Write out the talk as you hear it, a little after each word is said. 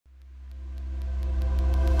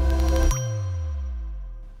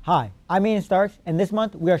Hi, I'm Ian Starks, and this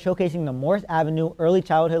month we are showcasing the Morris Avenue Early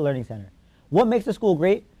Childhood Learning Center. What makes the school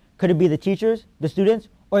great? Could it be the teachers, the students,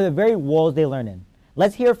 or the very walls they learn in?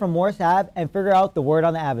 Let's hear from Morris Ave and figure out the word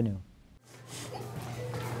on the avenue.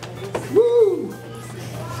 Woo!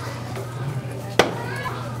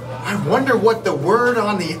 I wonder what the word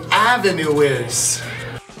on the avenue is.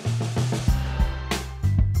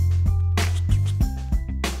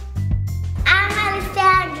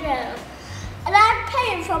 And I'm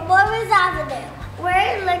Payne from Morris Avenue.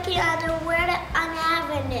 We're looking at the word on the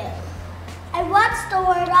avenue. And what's the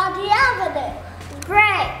word on the avenue?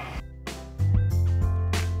 Great.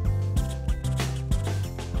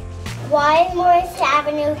 Why is Morris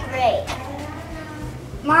Avenue great?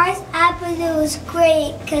 Morris Avenue is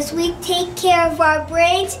great because we take care of our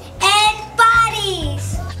brains and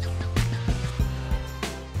bodies.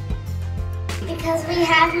 Because we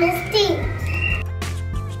have Miss D.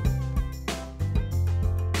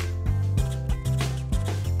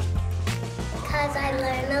 Because I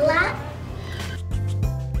learn a lot.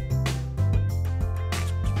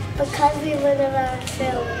 Because we live around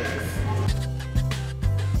films.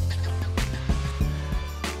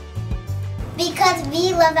 Because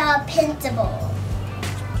we love our principal.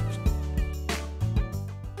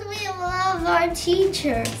 We love our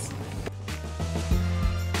teachers.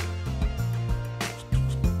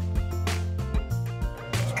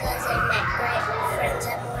 Because I met great friends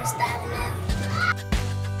at Morris Avenue.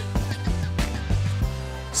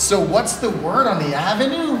 So what's the word on the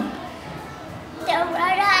avenue?